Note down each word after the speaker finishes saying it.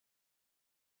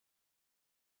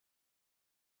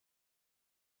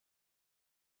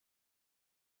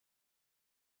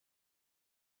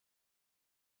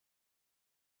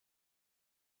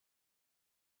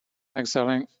Thanks,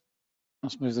 Sterling.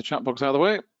 Let's move the chat box out of the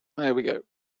way. There we go.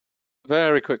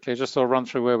 Very quickly, just I'll run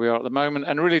through where we are at the moment,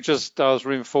 and really just does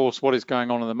reinforce what is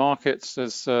going on in the markets.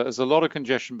 There's a lot of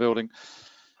congestion building.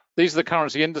 These are the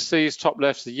currency indices. Top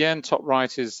left is the yen, top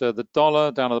right is the dollar.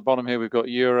 Down at the bottom here, we've got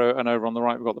euro, and over on the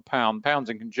right, we've got the pound.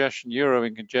 Pound's in congestion, euro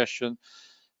in congestion.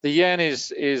 The yen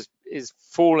is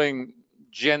falling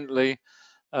gently.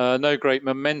 No great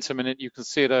momentum in it. You can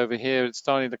see it over here. It's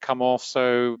starting to come off.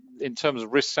 So in terms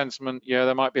of risk sentiment, yeah,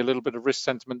 there might be a little bit of risk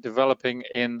sentiment developing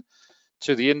in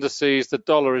to the indices. The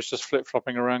dollar is just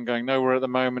flip-flopping around, going nowhere at the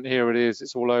moment. Here it is.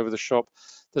 It's all over the shop.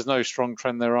 There's no strong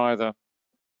trend there either.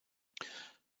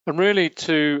 And really,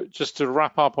 just to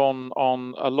wrap up on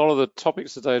a lot of the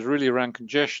topics today is really around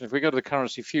congestion. If we go to the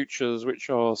currency futures, which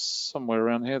are somewhere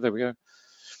around here, there we go.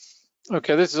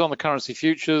 Okay, this is on the currency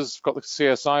futures. I've got the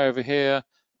CSI over here.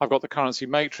 I've got the currency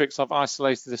matrix. I've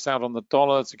isolated this out on the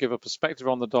dollar to give a perspective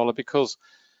on the dollar, because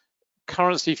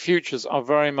currency futures are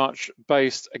very much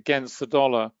based against the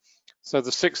dollar. So the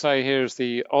 6A here is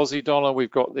the Aussie dollar. We've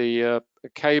got the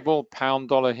cable pound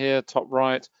dollar here, top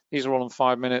right. These are all on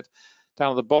 5 minute.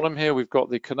 Down at the bottom here, we've got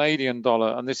the Canadian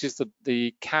dollar, and this is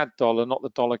the CAD dollar, not the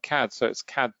dollar CAD. So it's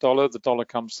CAD dollar. The dollar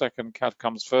comes second, CAD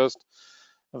comes first.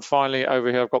 And finally, over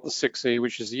here, I've got the 6E,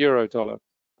 which is the euro dollar.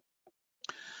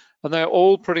 And they're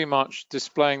all pretty much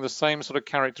displaying the same sort of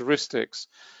characteristics.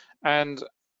 And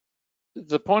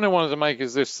the point I wanted to make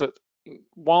is this, that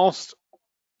whilst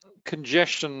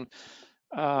congestion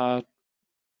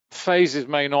phases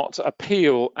may not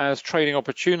appeal as trading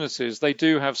opportunities, they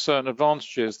do have certain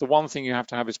advantages. The one thing you have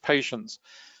to have is patience.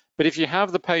 But if you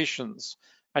have the patience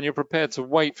and you're prepared to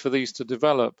wait for these to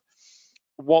develop,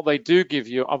 what they do give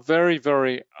you are very,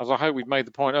 very, as I hope we've made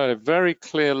the point earlier, very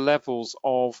clear levels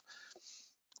of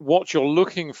what you're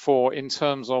looking for in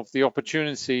terms of the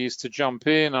opportunities to jump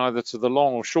in either to the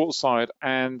long or short side.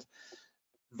 And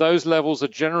those levels are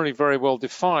generally very well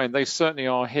defined. They certainly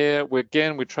are here. We're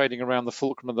trading around the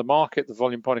fulcrum of the market, the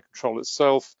volume point of control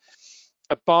itself.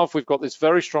 Above, we've got this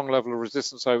very strong level of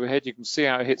resistance overhead. You can see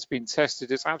how it's been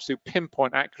tested. It's absolute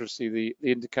pinpoint accuracy. The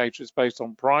indicator is based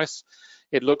on price.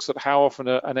 It looks at how often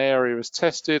an area is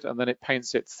tested, and then it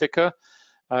paints it thicker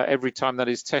every time that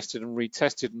is tested and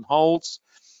retested and holds.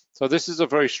 So this is a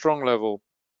very strong level.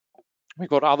 We've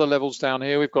got other levels down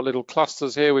here. We've got little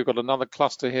clusters here. We've got another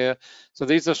cluster here. So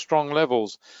these are strong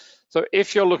levels. So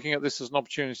if you're looking at this as an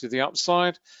opportunity to the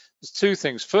upside, there's two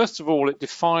things. First of all, it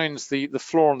defines the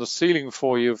floor and the ceiling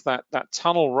for you of that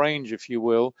tunnel range, if you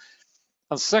will.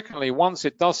 And secondly, once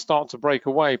it does start to break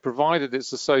away, provided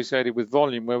it's associated with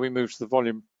volume, where we move to the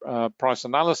volume price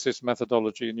analysis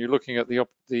methodology, and you're looking at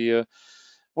the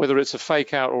whether it's a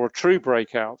fake out or a true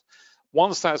breakout.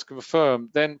 Once that's confirmed,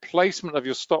 then placement of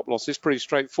your stop loss is pretty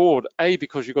straightforward. A,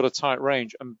 because you've got a tight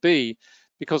range, and B,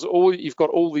 because you've got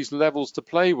all these levels to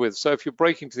play with. So if you're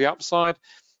breaking to the upside,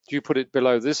 do you put it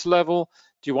below this level?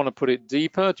 Do you want to put it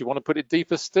deeper? Do you want to put it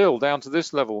deeper still, down to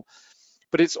this level?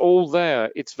 But it's all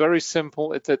there. It's very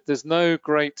simple. There's no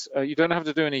great, you don't have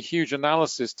to do any huge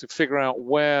analysis to figure out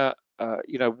where,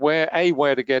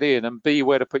 where to get in, and B,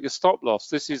 where to put your stop loss.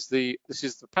 This is the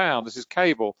pound, this is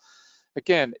cable.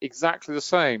 Again, exactly the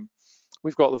same.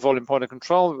 We've got the volume point of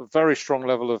control, a very strong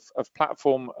level of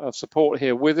platform support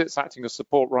here with it. It's acting as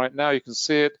support right now. You can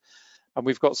see it. And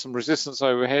we've got some resistance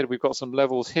overhead. We've got some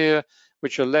levels here,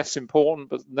 which are less important,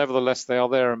 but nevertheless, they are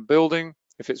there and building.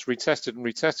 If it's retested and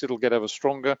retested, it'll get ever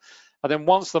stronger. And then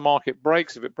once the market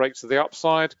breaks, if it breaks to the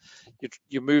upside,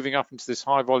 you're moving up into this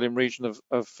high volume region of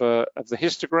the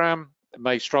histogram. It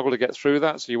may struggle to get through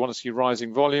that, so you want to see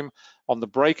rising volume. On the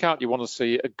breakout, you want to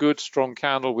see a good strong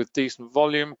candle with decent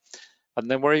volume.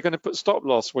 And then where are you going to put stop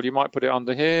loss? Well, you might put it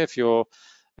under here if your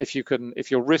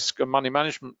risk and money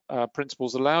management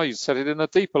principles allow you. Set it in a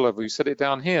deeper level. You set it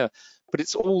down here, but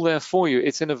it's all there for you.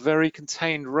 It's in a very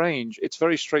contained range. It's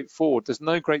very straightforward. There's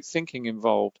no great thinking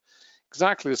involved.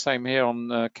 Exactly the same here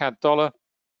on CAD dollar.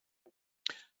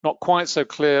 Not quite so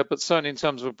clear, but certainly in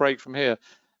terms of a break from here.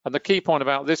 And the key point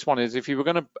about this one is if you were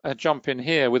going to jump in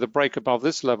here with a break above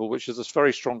this level, which is a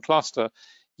very strong cluster,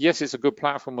 yes, it's a good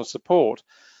platform of support.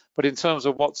 But in terms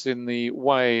of what's in the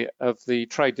way of the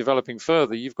trade developing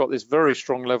further, you've got this very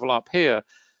strong level up here.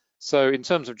 So in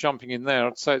terms of jumping in there,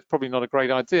 I'd say it's probably not a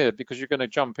great idea, because you're going to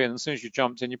jump in. As soon as you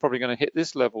jumped in, you're probably going to hit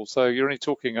this level. So you're only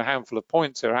talking a handful of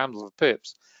points here, a handful of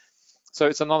pips. So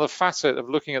it's another facet of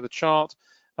looking at the chart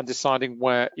and deciding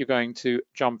where you're going to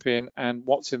jump in and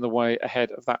what's in the way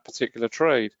ahead of that particular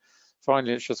trade.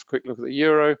 Finally, let's just a quick look at the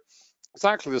euro.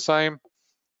 Exactly the same.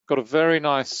 Got a very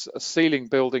nice ceiling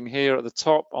building here at the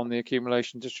top on the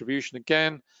accumulation distribution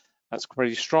again. That's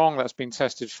pretty strong. That's been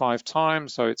tested 5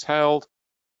 times, so it's held.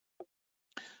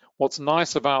 What's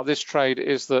nice about this trade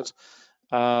is that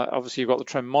obviously you've got the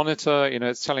trend monitor,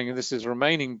 it's telling you this is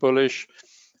remaining bullish.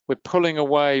 We're pulling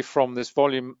away from this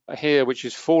volume here, which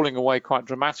is falling away quite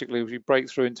dramatically as we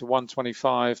break through into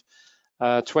 125,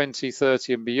 20,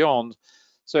 30 and beyond.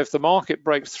 So if the market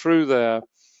breaks through there,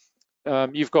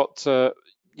 you've got a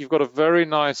very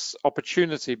nice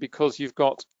opportunity because you've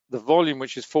got the volume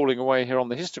which is falling away here on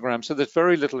the histogram. So there's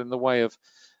very little in the way of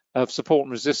support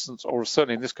and resistance, or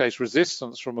certainly in this case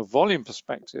resistance from a volume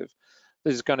perspective,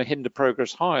 that is going to hinder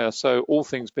progress higher. So all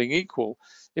things being equal,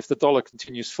 if the dollar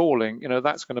continues falling,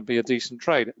 that's going to be a decent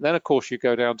trade. Then of course you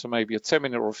go down to maybe a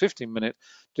 10-minute or a 15-minute,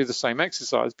 do the same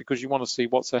exercise because you want to see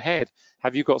what's ahead.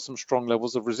 Have you got some strong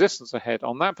levels of resistance ahead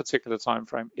on that particular time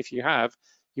frame? If you have,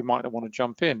 you might not want to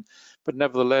jump in. But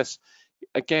nevertheless,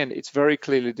 again, it's very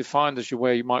clearly defined as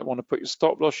where you might want to put your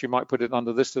stop loss. You might put it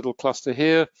under this little cluster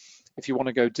here. If you want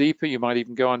to go deeper, you might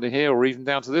even go under here or even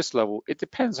down to this level. It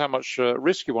depends how much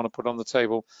risk you want to put on the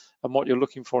table and what you're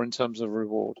looking for in terms of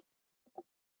reward.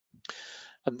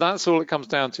 And that's all it comes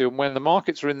down to. And when the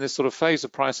markets are in this sort of phase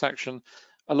of price action,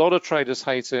 a lot of traders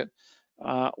hate it.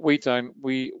 We don't.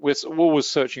 We're always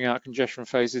searching out congestion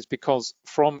phases because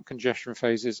from congestion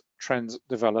phases, trends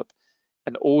develop.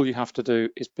 And all you have to do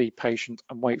is be patient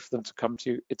and wait for them to come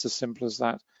to you. It's as simple as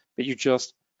that. But you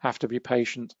just have to be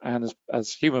patient. And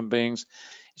as human beings,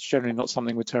 it's generally not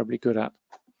something we're terribly good at.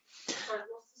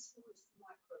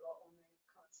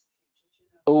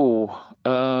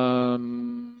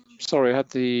 Sorry, I had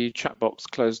the chat box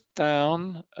closed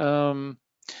down.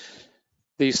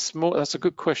 That's a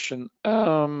good question.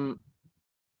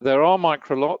 There are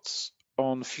micro lots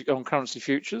on currency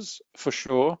futures for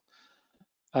sure.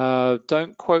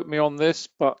 Don't quote me on this,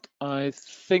 but I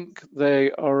think they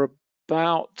are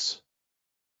about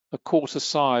a quarter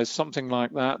size, something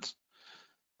like that.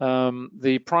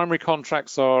 The primary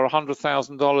contracts are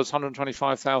 $100,000,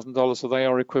 $125,000, so they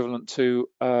are equivalent to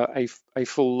a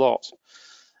full lot.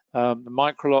 The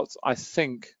micro lots, I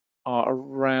think, are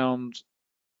around,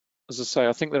 as I say,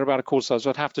 I think they're about a quarter size. So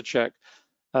I'd have to check,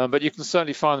 but you can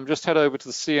certainly find them. Just head over to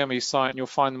the CME site and you'll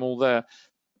find them all there.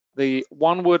 The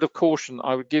one word of caution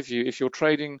I would give you if you're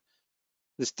trading,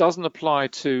 this doesn't apply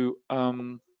to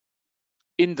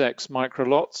index micro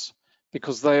lots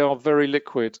because they are very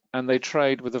liquid and they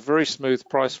trade with a very smooth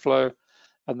price flow,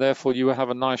 and therefore you will have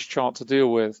a nice chart to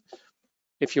deal with.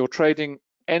 If you're trading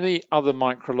any other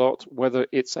micro lot, whether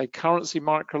it's a currency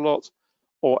micro lot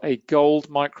or a gold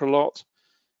micro lot,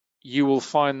 you will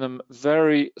find them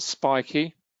very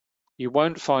spiky. You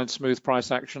won't find smooth price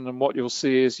action, and what you'll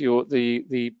see is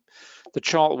the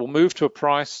chart will move to a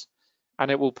price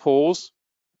and it will pause,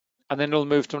 and then it'll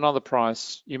move to another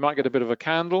price. You might get a bit of a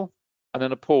candle and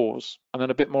then a pause and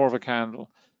then a bit more of a candle.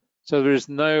 So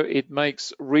it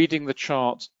makes reading the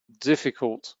chart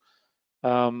difficult.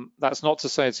 That's not to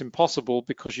say it's impossible,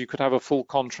 because you could have a full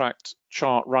contract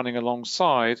chart running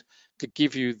alongside to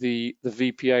give you the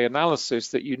VPA analysis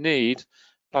that you need,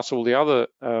 plus all the other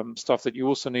stuff that you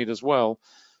also need as well.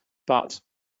 But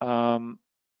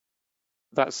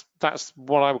that's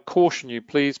what I would caution you.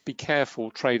 Please be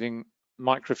careful trading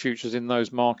micro futures in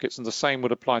those markets, and the same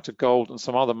would apply to gold and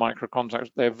some other micro contracts.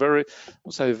 They're very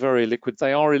liquid.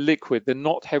 They are illiquid. They're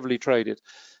not heavily traded.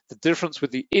 The difference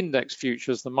with the index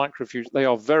futures, the micro futures, they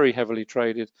are very heavily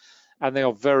traded, and they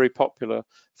are very popular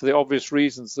for the obvious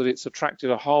reasons that it's attracted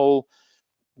a whole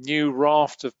new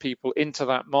raft of people into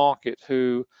that market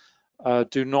who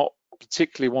do not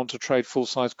particularly want to trade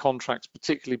full-size contracts,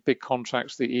 particularly big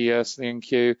contracts, the ES, the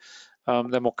NQ.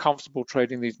 They're more comfortable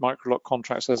trading these micro lot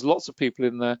contracts. There's lots of people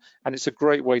in there, and it's a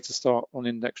great way to start on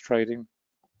index trading.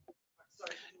 Sorry,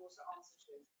 can you also answer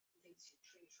to things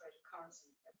you trade a currency,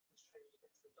 everything's traded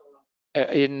against the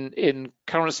dollar? In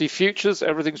currency futures,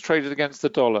 everything's traded against the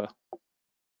dollar.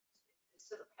 It's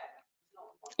still a pair.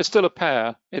 It's still a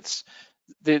pair. It's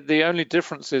the only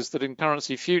difference is that in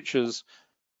currency futures,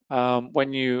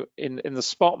 when you in the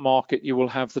spot market, you will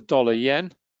have the dollar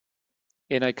yen.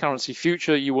 In a currency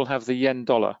future, you will have the yen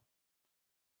dollar.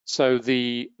 So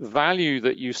the value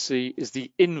that you see is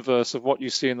the inverse of what you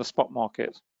see in the spot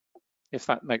market, if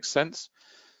that makes sense.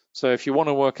 So if you want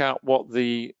to work out what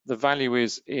the value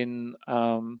is in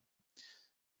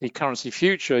the currency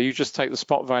future, you just take the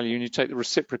spot value and you take the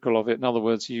reciprocal of it. In other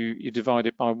words, you divide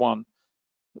it by 1.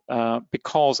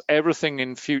 Because everything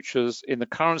in futures, in the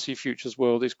currency futures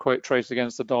world, is traded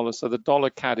against the dollar. So the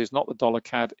dollar CAD is not the dollar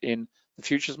CAD in the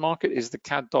futures market, is the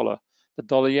CAD dollar. The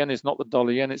dollar yen is not the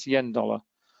dollar yen, it's yen dollar.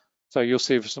 So you'll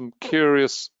see some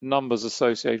curious numbers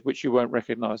associated which you won't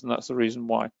recognize, and that's the reason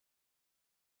why.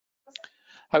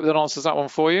 Hope that answers that one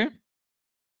for you.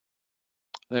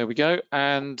 There we go.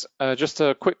 And just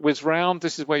a quick whiz round.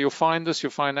 This is where you'll find us.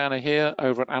 You'll find Anna here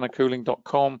over at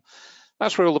annacooling.com.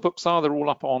 That's where all the books are. They're all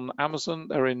up on Amazon.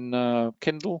 They're in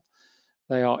Kindle.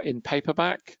 They are in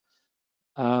paperback.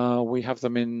 We have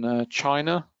them in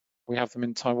China. We have them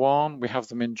in Taiwan. We have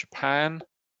them in Japan.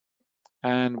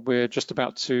 And we're just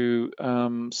about to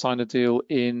sign a deal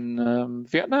in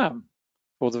Vietnam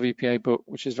for the VPA book,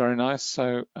 which is very nice.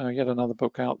 So yet another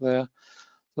book out there.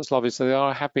 That's lovely. So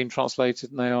they have been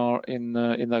translated, and they are in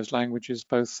those languages,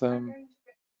 both.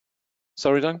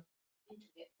 Sorry, Don?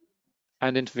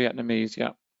 And into Vietnamese,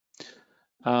 yeah.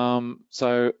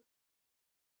 So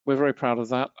we're very proud of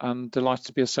that and delighted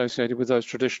to be associated with those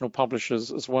traditional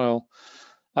publishers as well.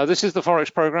 This is the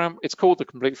Forex program. It's called the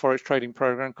Complete Forex Trading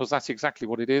Program because that's exactly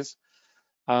what it is.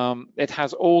 It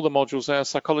has all the modules there.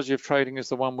 Psychology of Trading is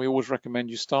the one we always recommend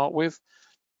you start with.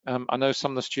 I know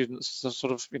some of the students are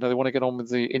sort of, they want to get on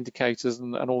with the indicators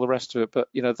and all the rest of it, but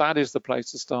that is the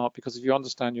place to start, because if you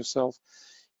understand yourself,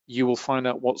 you will find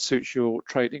out what suits your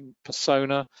trading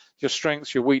persona, your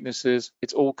strengths, your weaknesses.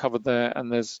 It's all covered there,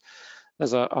 and there's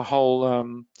a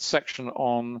whole section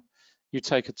on, you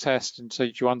take a test and so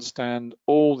you understand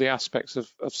all the aspects of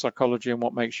psychology and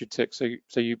what makes you tick, so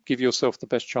you give yourself the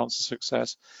best chance of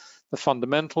success. The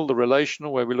fundamental, the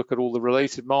relational, where we look at all the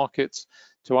related markets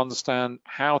to understand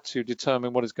how to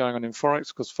determine what is going on in Forex,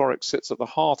 because Forex sits at the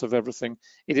heart of everything.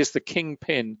 It is the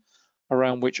kingpin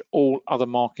around which all other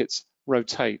markets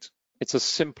rotate. It's as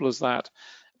simple as that.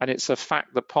 And it's a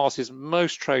fact that passes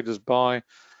most traders by.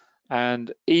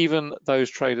 And even those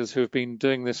traders who have been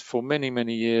doing this for many,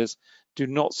 many years do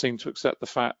not seem to accept the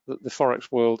fact that the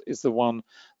Forex world is the one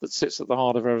that sits at the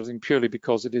heart of everything, purely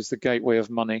because it is the gateway of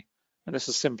money. And it's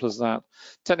as simple as that.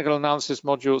 Technical analysis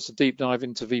module, it's a deep dive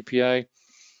into VPA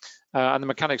and the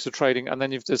mechanics of trading. And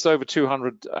then there's over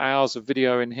 200 hours of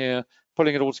video in here,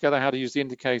 pulling it all together, how to use the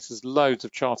indicators, loads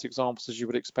of chart examples as you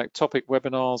would expect, topic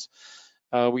webinars.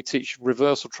 We teach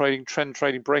reversal trading, trend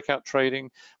trading, breakout trading,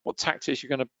 what tactics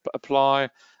you're going to apply,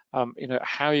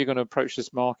 how you're going to approach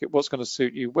this market, what's going to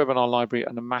suit you, webinar library,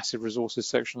 and a massive resources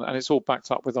section. And it's all backed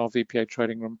up with our VPA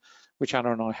trading room, which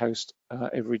Anna and I host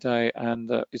every day.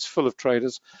 And it's full of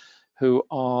traders who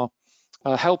are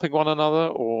helping one another,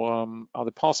 or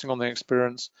either passing on their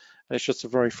experience. And it's just a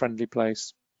very friendly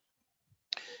place.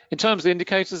 In terms of the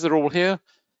indicators, they're all here.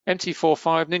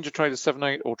 MT45, NinjaTrader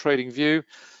 7.8, or TradingView.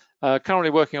 Currently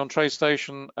working on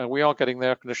TradeStation. We are getting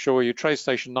there, I can assure you.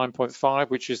 TradeStation 9.5,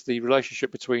 which is the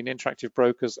relationship between interactive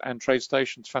brokers and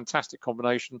TradeStation. It's a fantastic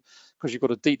combination, because you've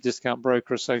got a deep discount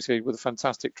broker associated with a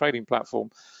fantastic trading platform.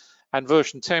 And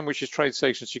version 10, which is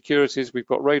TradeStation Securities. We've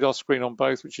got radar screen on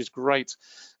both, which is great.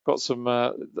 Got some,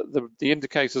 the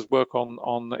indicators work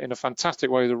on in a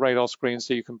fantastic way with the radar screen,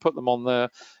 so you can put them on there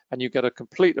and you get a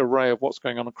complete array of what's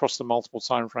going on across the multiple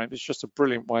time frames. It's just a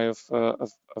brilliant way of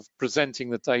presenting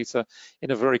the data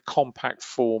in a very compact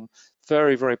form.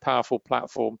 Very, very powerful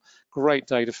platform, great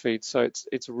data feed. So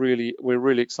we're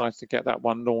really excited to get that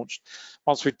one launched.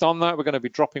 Once we've done that, we're going to be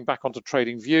dropping back onto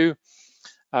TradingView.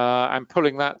 And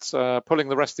pulling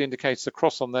the rest of the indicators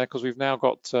across on there, because we've now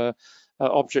got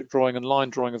object drawing and line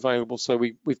drawing available. So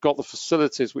we've got the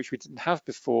facilities, which we didn't have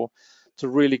before, to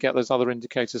really get those other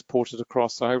indicators ported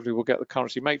across. So hopefully we'll get the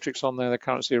currency matrix on there, the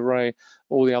currency array,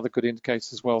 all the other good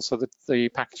indicators as well, so that the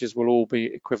packages will all be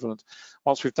equivalent.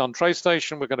 Once we've done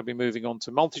TradeStation, we're going to be moving on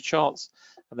to multi-charts.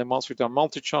 And then once we've done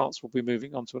multi-charts, we'll be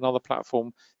moving on to another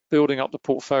platform, building up the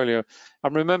portfolio.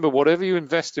 And remember, whatever you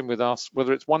invest in with us,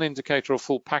 whether it's one indicator or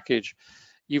full package,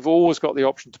 you've always got the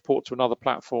option to port to another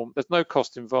platform. There's no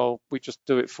cost involved. We just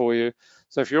do it for you.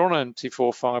 So if you're on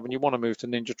MT45 and you want to move to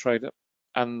NinjaTrader,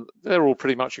 and they're all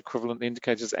pretty much equivalent, the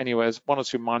indicators anyway, there's one or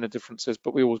two minor differences,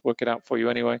 but we always work it out for you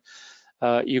anyway.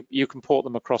 You can port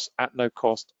them across at no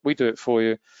cost. We do it for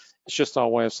you. It's just our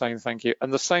way of saying thank you.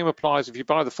 And the same applies if you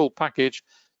buy the full package.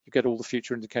 You get all the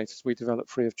future indicators we develop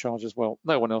free of charge as well.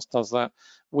 No one else does that.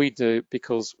 We do,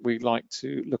 because we like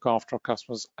to look after our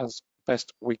customers as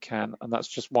best we can, and that's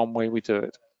just one way we do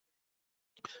it.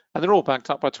 And they're all backed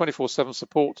up by 24/7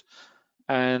 support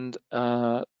and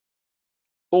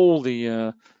all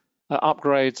the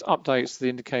upgrades, updates to the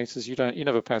indicators. You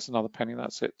never pay us another penny.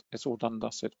 That's it. It's all done and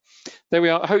dusted. There we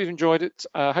are. I hope you've enjoyed it.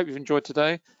 I hope you've enjoyed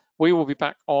today. We will be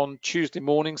back on Tuesday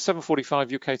morning,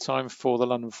 7:45 UK time, for the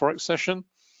London Forex session.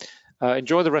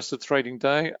 Enjoy the rest of the trading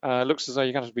day. Looks as though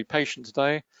you're going to have to be patient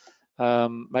today.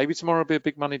 Maybe tomorrow will be a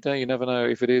big money day. You never know.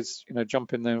 If it is,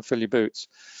 jump in there and fill your boots.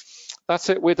 That's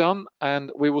it. We're done,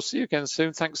 and we will see you again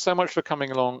soon. Thanks so much for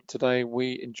coming along today.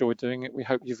 We enjoyed doing it. We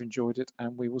hope you've enjoyed it,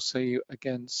 and we will see you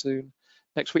again soon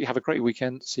next week. Have a great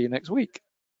weekend. See you next week.